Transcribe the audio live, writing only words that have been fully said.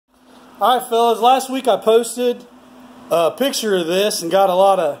Alright fellas, last week I posted a picture of this and got a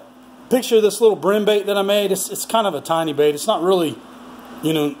lot of picture of this little brim bait that I made. It's kind of a tiny bait. It's not really,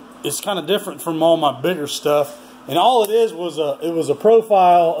 you know, it's kind of different from all my bigger stuff. And all it is was a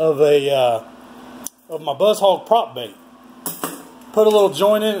profile of my Buzz Hog prop bait. Put a little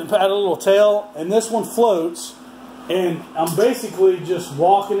joint in it and add a little tail, and this one floats, and I'm basically just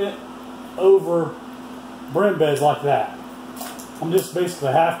walking it over brim beds like that. I'm just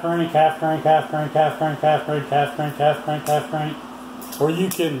basically half crank, half crank, half crank, half crank, half crank, half crank, half crank, half crank. Or you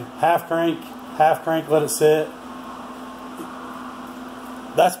can half crank, let it sit.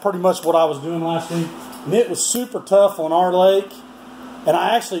 That's pretty much what I was doing last week. And it was super tough on our lake. And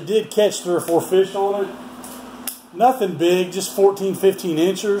I actually did catch 3 or 4 fish on it. Nothing big, just 14, 15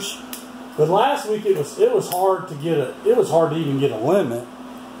 inchers. But last week it was hard to get it was hard to even get a limit.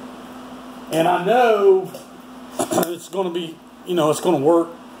 And I know it's going to be, you know, it's going to work,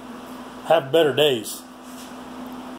 have better days.